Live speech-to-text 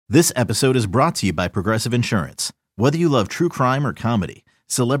This episode is brought to you by Progressive Insurance. Whether you love true crime or comedy,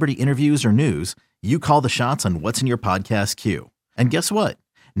 celebrity interviews or news, you call the shots on what's in your podcast queue. And guess what?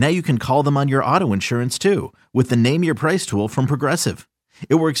 Now you can call them on your auto insurance too with the Name Your Price tool from Progressive.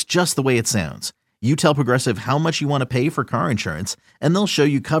 It works just the way it sounds. You tell Progressive how much you want to pay for car insurance, and they'll show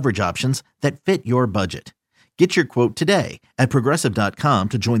you coverage options that fit your budget. Get your quote today at Progressive.com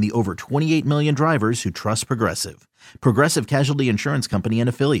to join the over 28 million drivers who trust Progressive. Progressive Casualty Insurance Company and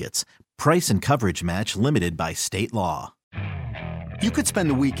Affiliates. Price and coverage match limited by state law. You could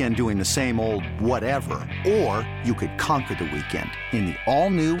spend the weekend doing the same old whatever, or you could conquer the weekend in the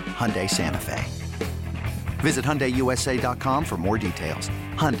all-new Hyundai Santa Fe. Visit HyundaiUSA.com for more details.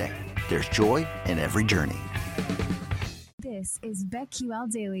 Hyundai, there's joy in every journey. This is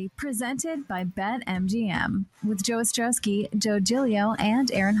BetQL Daily, presented by BetMGM, with Joe Ostrowski, Joe Giglio,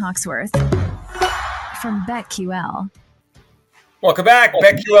 and Aaron Hawksworth. From BetQL. Welcome back,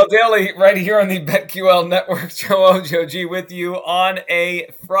 BetQL Daily, right here on the BetQL Network. Joe O, Joe G with you on a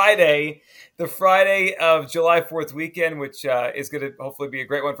Friday, the Friday of July 4th weekend, which is going to hopefully be a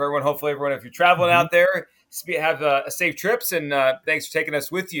great one for everyone. Hopefully, everyone, if you're traveling out there, have safe trips, and thanks for taking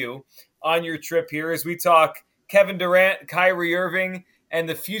us with you on your trip here as we talk Kevin Durant, Kyrie Irving, and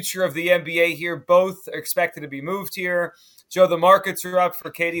the future of the NBA here. Both are expected to be moved here. Joe, the markets are up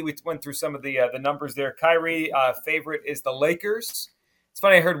for KD. We went through some of the numbers there. Kyrie, favorite is the Lakers. It's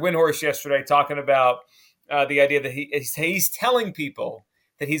funny, I heard Windhorst yesterday talking about the idea that he's telling people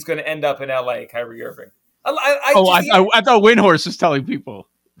that he's going to end up in LA, Kyrie Irving. I thought Windhorst was telling people.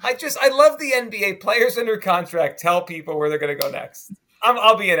 I love the NBA players under contract tell people where they're going to go next.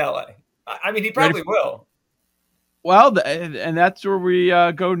 I'll be in LA. I mean, he probably will. Well, and that's where we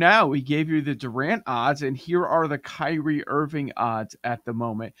go now. We gave you the Durant odds, and here are the Kyrie Irving odds at the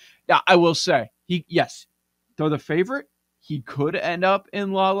moment. Now, I will say, though the favorite, he could end up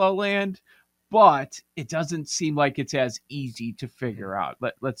in La La Land, but it doesn't seem like it's as easy to figure out.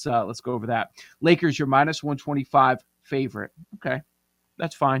 Let's go over that. Lakers, your minus 125 favorite. Okay,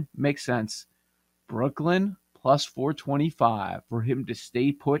 that's fine. Makes sense. Brooklyn, plus 425 for him to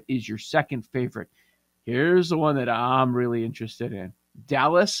stay put is your second favorite. Here's the one that I'm really interested in.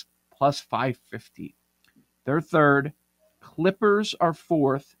 Dallas, plus 550. They're third. Clippers are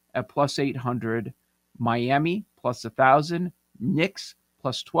fourth at plus 800. Miami, plus 1,000. Knicks,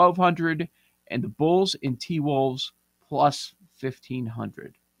 plus 1,200. And the Bulls and T-Wolves, plus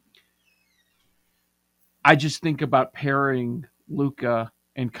 1,500. I just think about pairing Luka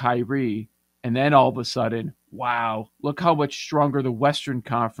and Kyrie, and then all of a sudden, wow, look how much stronger the Western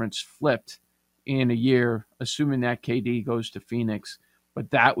Conference flipped in a year, assuming that KD goes to Phoenix.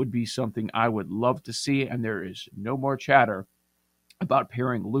 But that would be something I would love to see, and there is no more chatter about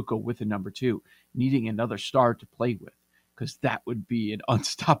pairing Luka with a number two, needing another star to play with, because that would be an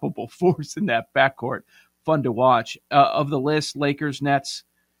unstoppable force in that backcourt. Fun to watch. Of the list, Lakers, Nets,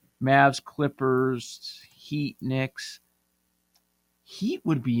 Mavs, Clippers, Heat, Knicks. Heat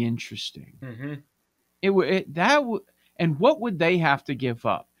would be interesting. Mm-hmm. And what would they have to give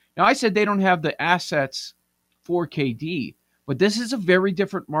up? Now, I said they don't have the assets for KD, but this is a very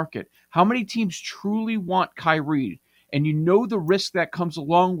different market. How many teams truly want Kyrie? And you know the risk that comes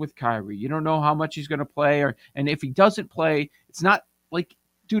along with Kyrie. You don't know how much he's going to play, and if he doesn't play, it's not like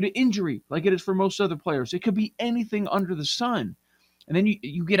due to injury like it is for most other players. It could be anything under the sun. And then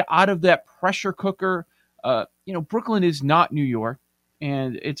you get out of that pressure cooker. Brooklyn is not New York,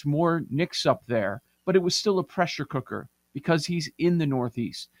 and it's more Knicks up there, but it was still a pressure cooker because he's in the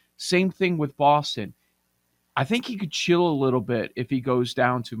Northeast. Same thing with Boston. I think he could chill a little bit if he goes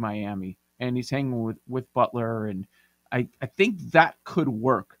down to Miami and he's hanging with Butler, and I think that could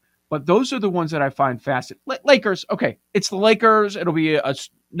work. But those are the ones that I find fascinating. Lakers, okay, it's the Lakers. It'll be a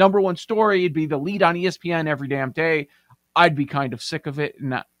number one story. It'd be the lead on ESPN every damn day. I'd be kind of sick of it,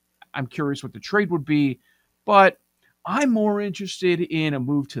 and I'm curious what the trade would be. But I'm more interested in a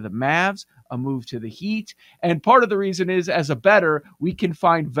move to the Mavs, a move to the Heat. And part of the reason is, as a bettor, we can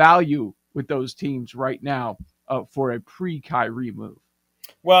find value with those teams right now for a pre-Kyrie move.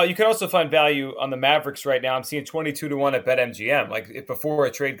 Well, you can also find value on the Mavericks right now. I'm seeing 22-1 at BetMGM, before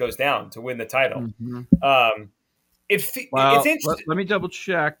a trade goes down to win the title. Mm-hmm. It's interesting. Let me double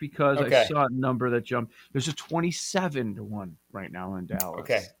check, because I saw a number that jumped. There's a 27-1 right now in Dallas.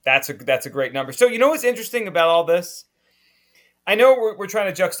 Okay, that's a great number. So you know what's interesting about all this? I know we're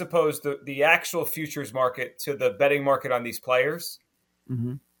trying to juxtapose the actual futures market to the betting market on these players.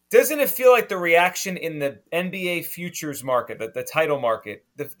 Mm-hmm. Doesn't it feel like the reaction in the NBA futures market, the title market,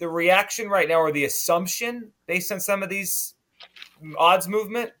 the reaction right now, or the assumption based on some of these odds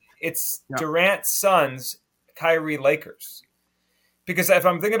movement, it's Durant, Suns, Kyrie, Lakers. Because if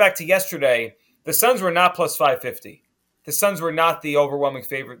I'm thinking back to yesterday, the Suns were not plus 550. The Suns were not the overwhelming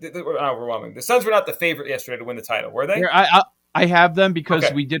favorite. Not overwhelming. The Suns were not the favorite yesterday to win the title, were they? Here, I have them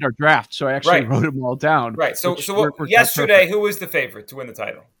because we did our draft, so I actually wrote them all down. Right. So yesterday, who was the favorite to win the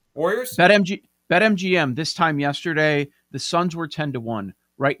title? Warriors? BetMGM this time yesterday, the Suns were 10-1.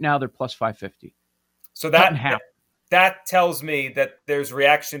 Right now, they're plus 550. So that tells me that there's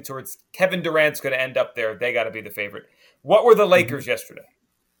reaction towards Kevin Durant's going to end up there. They got to be the favorite. What were the Lakers yesterday?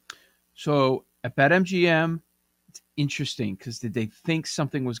 So at BetMGM, it's interesting because did they think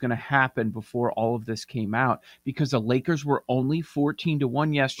something was going to happen before all of this came out? Because the Lakers were only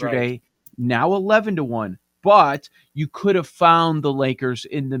 14-1 yesterday, now 11-1. But you could have found the Lakers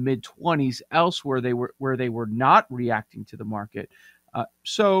in the mid-20s elsewhere where they were not reacting to the market.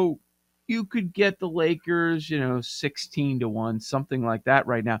 So you could get the Lakers, 16-1, something like that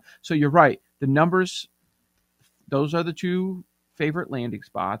right now. So you're right. The numbers, those are the two favorite landing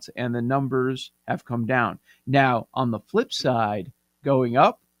spots, and the numbers have come down. Now, on the flip side, going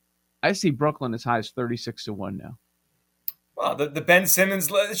up, I see Brooklyn as high as 36-1 now. Well, the Ben Simmons,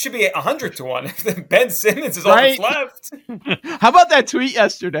 it should be 100-1. Ben Simmons is all that's left. How about that tweet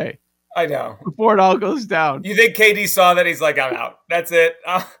yesterday? I know. Before it all goes down. You think KD saw that? He's like, I'm out. That's it.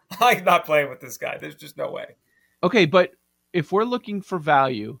 I'm not playing with this guy. There's just no way. Okay, but if we're looking for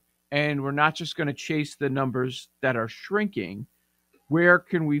value and we're not just going to chase the numbers that are shrinking, where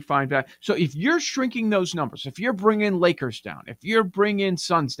can we find value? So if you're shrinking those numbers, if you're bringing Lakers down, if you're bringing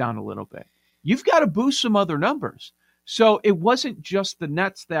Suns down a little bit, you've got to boost some other numbers. So it wasn't just the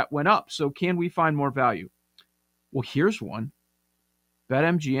Nets that went up. So can we find more value? Well, here's one.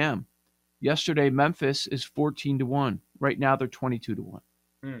 BetMGM. Yesterday, Memphis is 14-1. Right now, they're 22-1.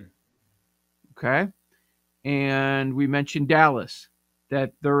 Okay? And we mentioned Dallas,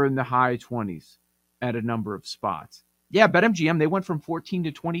 that they're in the high 20s at a number of spots. Yeah, BetMGM, they went from 14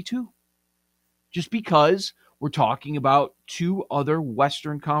 to 22. Just because we're talking about two other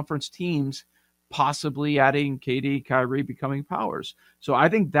Western Conference teams possibly adding KD, Kyrie, becoming powers. So I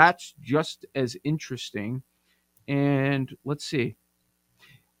think that's just as interesting. And let's see.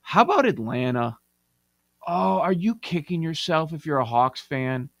 How about Atlanta? Oh, are you kicking yourself if you're a Hawks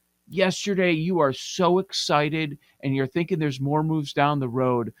fan? Yesterday, you are so excited and you're thinking there's more moves down the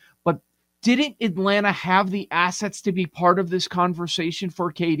road. But didn't Atlanta have the assets to be part of this conversation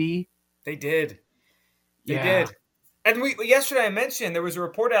for KD? They did. They did. And yesterday I mentioned there was a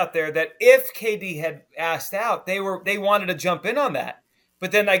report out there that if KD had asked out, they wanted to jump in on that.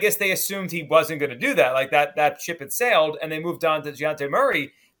 But then I guess they assumed he wasn't going to do that. Like that ship had sailed and they moved on to DeJounte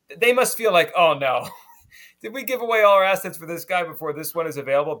Murray. They must feel like, oh no, did we give away all our assets for this guy before this one is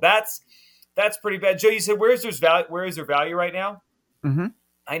available? That's pretty bad. Joe, you said where is their value right now? Mm-hmm.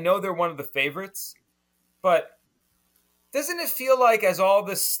 I know they're one of the favorites, but doesn't it feel like as all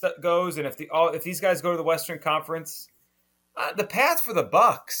this goes, and if these guys go to the Western Conference, the path for the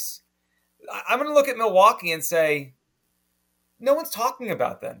Bucks, I'm going to look at Milwaukee and say, no one's talking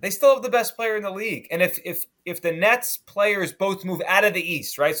about them. They still have the best player in the league. And if the Nets players both move out of the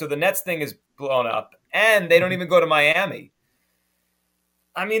East, right? So the Nets thing is blown up and they don't even go to Miami.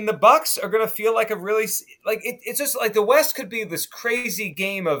 I mean, the Bucks are going to feel like it's just like the West could be this crazy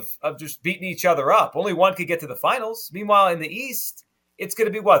game of just beating each other up. Only one could get to the finals. Meanwhile, in the East, it's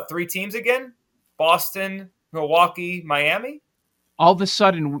going to be 3 teams again? Boston, Milwaukee, Miami? All of a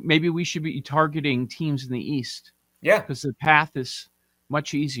sudden, maybe we should be targeting teams in the East. Yeah. Because the path is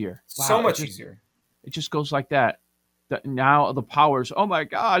much easier. Wow, so much easier. It just goes like that. Now the powers, oh my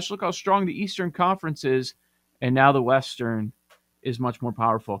gosh, look how strong the Eastern Conference is. And now the Western is much more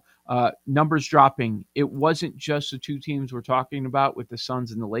powerful. Numbers dropping. It wasn't just the two teams we're talking about with the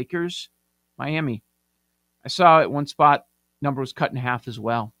Suns and the Lakers. Miami. I saw at one spot, number was cut in half as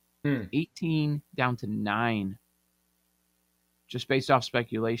well. 18 down to 9. Just based off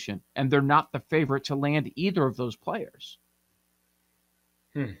speculation. And they're not the favorite to land either of those players.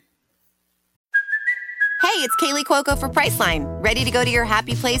 Hey, it's Kaylee Cuoco for Priceline. Ready to go to your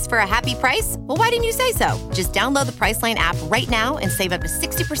happy place for a happy price? Well, why didn't you say so? Just download the Priceline app right now and save up to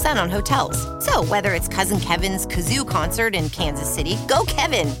 60% on hotels. So whether it's Cousin Kevin's Kazoo Concert in Kansas City, go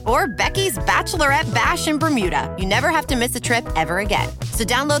Kevin, or Becky's Bachelorette Bash in Bermuda, you never have to miss a trip ever again. So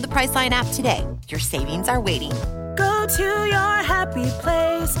download the Priceline app today. Your savings are waiting. Go to your happy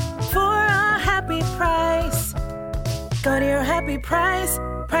place for a happy price. Go to your happy price,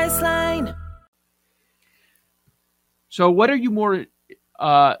 Priceline. So what are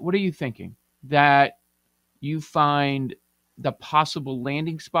you thinking? That you find the possible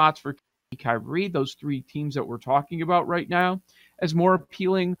landing spots for Kyrie, those 3 teams that we're talking about right now, as more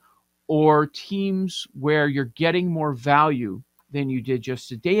appealing, or teams where you're getting more value than you did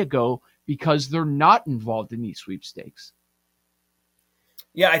just a day ago because they're not involved in these sweepstakes.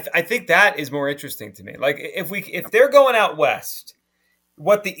 Yeah, I think that is more interesting to me. Like if they're going out west,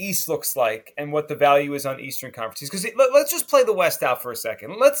 what the East looks like and what the value is on Eastern conferences. Because let's just play the West out for a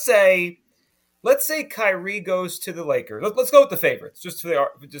second. Let's say Kyrie goes to the Lakers. Let's go with the favorites, just for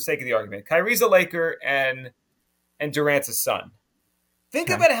the sake of the argument. Kyrie's a Laker and Durant's a Sun. Think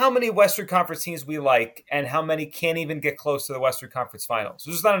about how many Western Conference teams we like and how many can't even get close to the Western Conference Finals.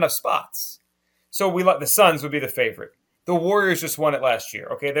 There's not enough spots. So we like the Suns would be the favorite. The Warriors just won it last year.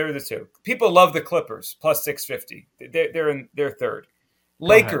 Okay, they're the two. People love the Clippers plus 650. They're third.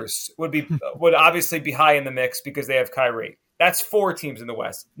 Lakers would obviously be high in the mix because they have Kyrie. That's 4 teams in the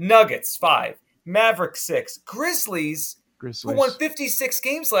West. Nuggets 5, Mavericks 6, Grizzlies who won 56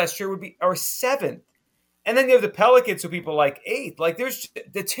 games last year are 7th. And then you have the Pelicans, who people like 8th. Like there's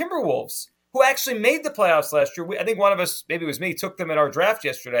the Timberwolves, who actually made the playoffs last year. I think one of us, maybe it was me, took them in our draft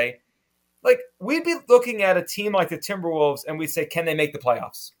yesterday. Like we'd be looking at a team like the Timberwolves, and we'd say, can they make the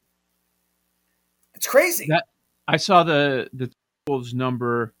playoffs? It's crazy. I saw the Timberwolves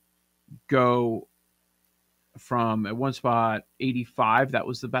number go from at one spot 85. That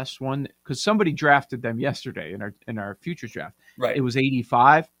was the best one because somebody drafted them yesterday in our futures draft. Right. It was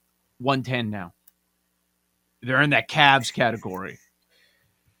 85, 110 now. They're in that Cavs category.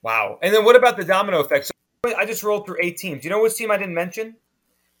 Wow. And then what about the domino effect? So I just rolled through 8 teams. You know which team I didn't mention?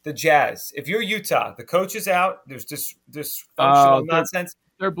 The Jazz. If you're Utah, the coach is out. There's dysfunctional nonsense.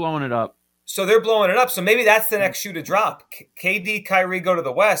 They're blowing it up. So they're blowing it up. So maybe that's the next shoe to drop. KD, Kyrie go to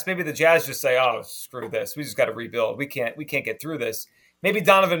the West. Maybe the Jazz just say, "Oh, screw this. We just got to rebuild. We can't get through this." Maybe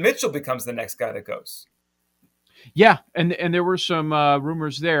Donovan Mitchell becomes the next guy that goes. Yeah, and there were some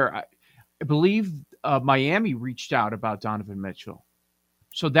rumors there. I believe Miami reached out about Donovan Mitchell,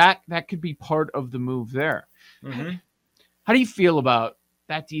 so that could be part of the move there. Mm-hmm. How do you feel about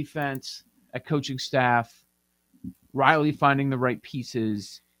that defense, that coaching staff, Riley finding the right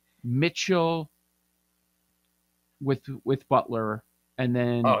pieces, Mitchell with Butler, and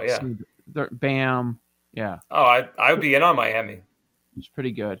then Bam? Yeah. Oh, I would be in on Miami. It's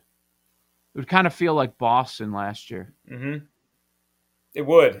pretty good. It would kind of feel like Boston last year. Mm-hmm. It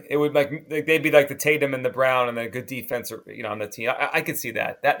would. It would like they'd be like the Tatum and the Brown and then a good defense, on the team. I could see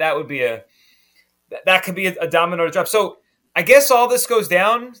that. That would be that could be a domino to drop. So I guess all this goes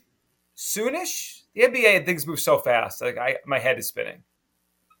down soonish. The NBA things move so fast. Like my head is spinning.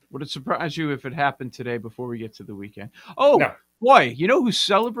 Would it surprise you if it happened today before we get to the weekend? Oh, no. Boy, you know who's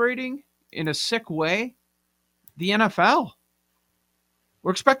celebrating in a sick way? The NFL.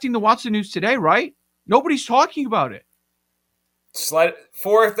 We're expecting to watch the news today, right? Nobody's talking about it.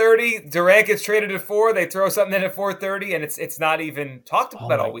 4:30. Durant gets traded at 4. They throw something in at 4:30, and it's not even talked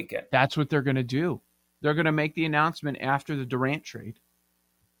about all weekend. That's what they're going to do. They're going to make the announcement after the Durant trade.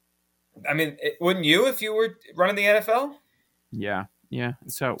 I mean, wouldn't you if you were running the NFL? Yeah,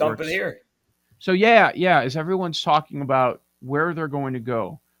 that's how it Dump works. it here. So yeah, as everyone's talking about where they're going to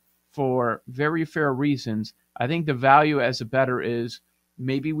go for very fair reasons, I think the value as a bettor is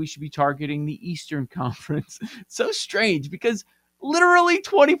maybe we should be targeting the Eastern Conference. It's so strange because literally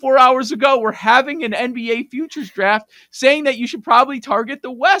 24 hours ago, we're having an NBA futures draft saying that you should probably target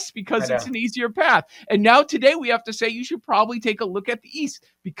the West because it's an easier path. And now today we have to say you should probably take a look at the East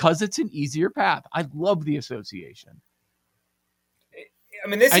because it's an easier path. I love the association. I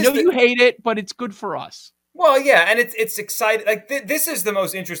mean, I know you hate it, but it's good for us. Well, yeah, and it's exciting. Like this is the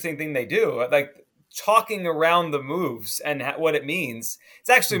most interesting thing they do. Like talking around the moves and what it means. It's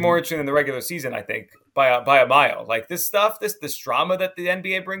actually more interesting than the regular season, I think, by a mile. Like this stuff, this drama that the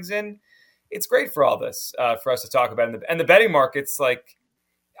NBA brings in, it's great for all this for us to talk about. And the betting markets, like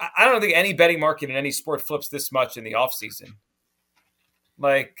I don't think any betting market in any sport flips this much in the offseason.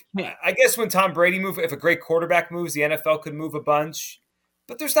 Like I guess when Tom Brady moves, if a great quarterback moves, the NFL could move a bunch.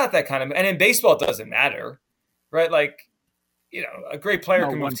 But there's not that kind of, and in baseball, it doesn't matter, right? Like, a great player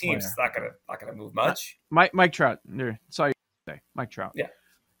can move teams. It's not gonna move much. Mike Trout. That's all you say. Mike Trout. Yeah.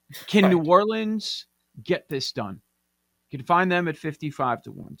 Can New Orleans get this done? You can find them at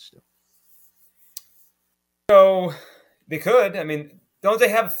 55-1 still. So they could. I mean, don't they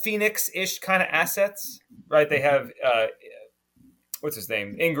have Phoenix-ish kind of assets, right? They have what's his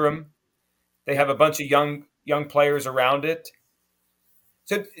name, Ingram. They have a bunch of young players around it.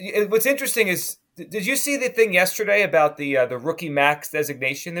 So what's interesting is, did you see the thing yesterday about the rookie max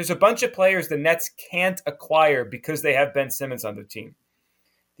designation? There's a bunch of players the Nets can't acquire because they have Ben Simmons on their team.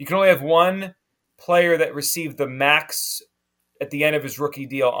 You can only have one player that received the max at the end of his rookie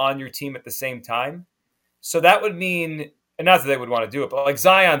deal on your team at the same time. So that would mean And not that they would want to do it, but like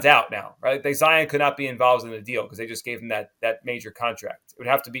Zion's out now, right? Zion could not be involved in the deal because they just gave him that major contract. It would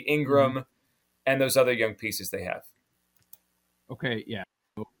have to be Ingram and those other young pieces they have. Okay, yeah.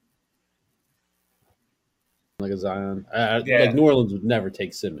 Like a Zion. Like New Orleans would never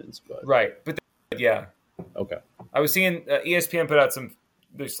take Simmons. But right. But yeah. Okay. I was seeing ESPN put out some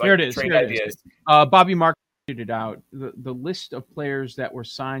here it is. trade ideas. Bobby Mark tweeted out the list of players that were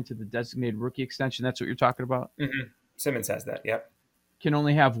signed to the designated rookie extension. That's what you're talking about? Mm-hmm. Simmons has that, yep. Can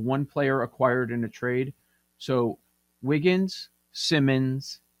only have one player acquired in a trade. So Wiggins,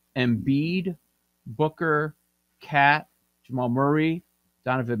 Simmons, Embiid, Booker, Cat, Jamal Murray,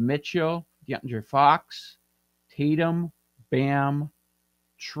 Donovan Mitchell, DeAndre Fox, Tatum, Bam,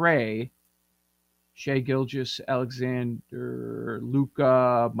 Trey, Shai Gilgeous, Alexander,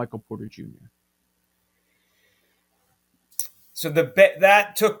 Luka, Michael Porter Jr. So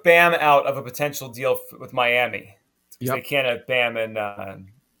that took Bam out of a potential deal with Miami. Yep. They can't have Bam and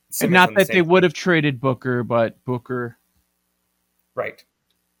Simmons. And not that they would have traded Booker, but Booker. Right.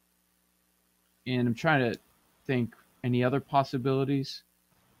 And I'm trying to think any other possibilities.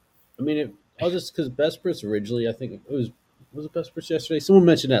 I mean, just because Vespers originally, I think it was it Vespers yesterday? Someone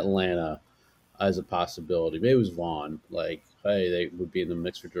mentioned Atlanta as a possibility. Maybe it was Vaughn. Like, hey, they would be in the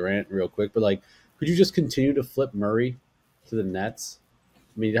mix for Durant real quick. But, like, could you just continue to flip Murray to the Nets?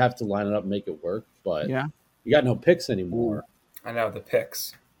 I mean, you'd have to line it up and make it work. But yeah. You got no picks anymore. I know, the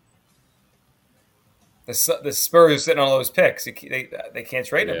picks. The Spurs are sitting on all those picks. They can't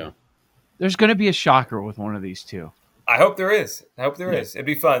trade them. There's going to be a shocker with one of these two. I hope there is. It'd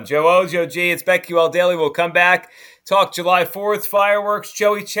be fun. Joe O, Joe G, it's BetQL Daily. We'll come back, talk July 4th, fireworks,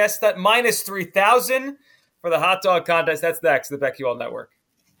 Joey Chestnut, minus 3,000 for the hot dog contest. That's next, the BetQL Network.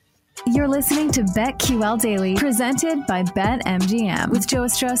 You're listening to BetQL Daily, presented by BetMGM, with Joe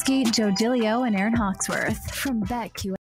Ostrowski, Joe Gilio, and Aaron Hawksworth from BetQL.